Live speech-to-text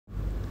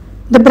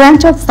The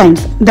branch of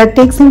science that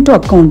takes into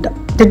account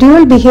the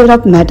dual behavior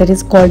of matter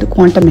is called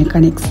quantum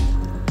mechanics.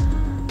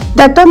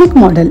 The atomic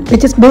model,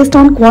 which is based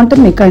on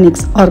quantum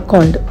mechanics, are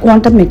called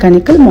quantum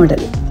mechanical model.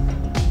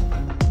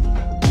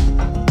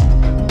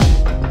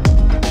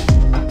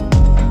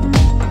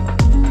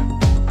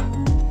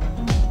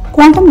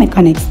 Quantum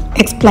mechanics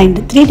explained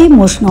the 3D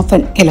motion of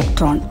an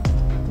electron.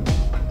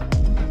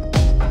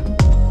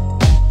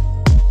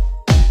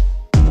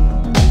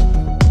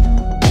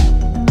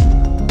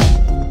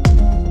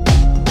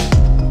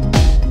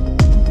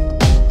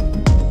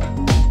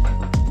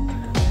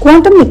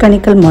 Quantum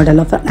mechanical model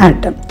of an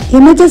atom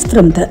emerges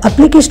from the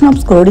application of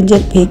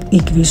Schrödinger wave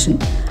equation,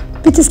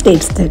 which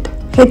states that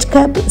h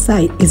cap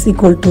psi is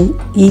equal to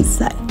E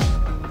psi.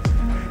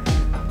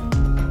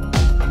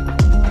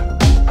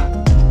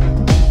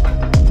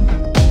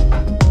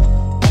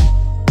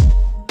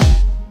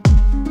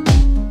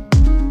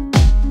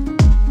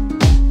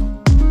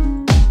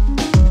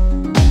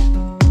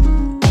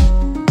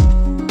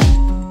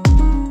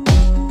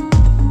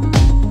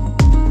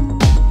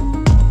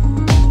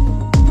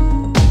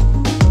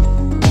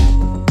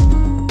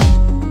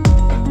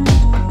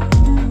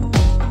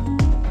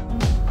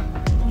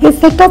 A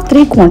set of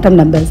three quantum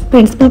numbers,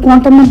 principal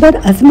quantum number,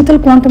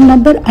 azimuthal quantum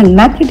number and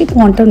magnetic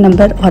quantum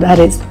number are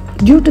arranged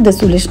due to the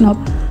solution of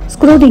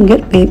Schrödinger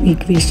wave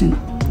equation.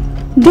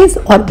 These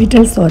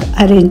orbitals are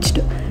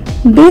arranged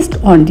based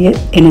on their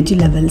energy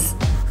levels.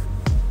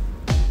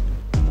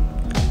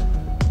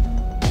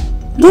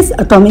 This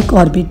atomic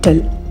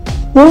orbital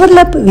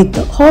overlap with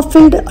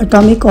half-filled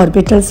atomic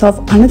orbitals of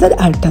another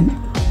atom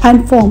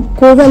and form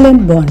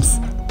covalent bonds.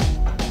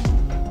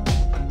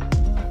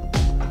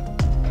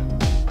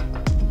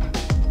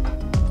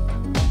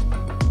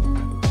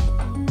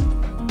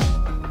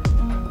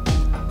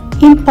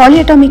 In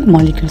polyatomic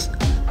molecules,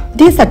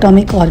 these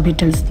atomic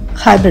orbitals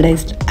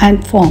hybridized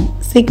and form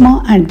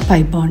sigma and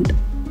pi bond.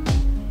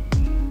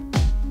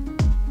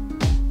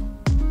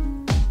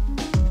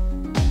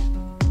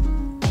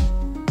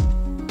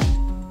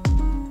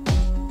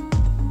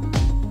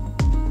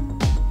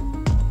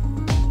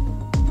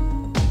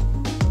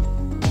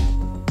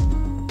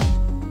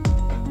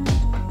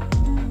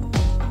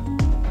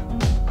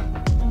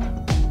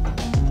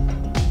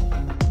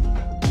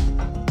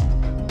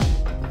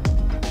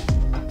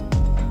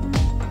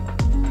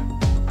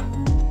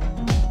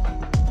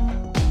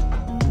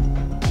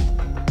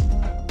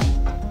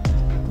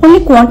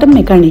 Only quantum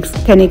mechanics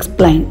can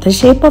explain the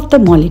shape of the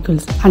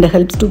molecules and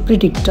helps to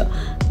predict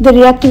the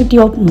reactivity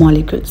of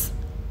molecules.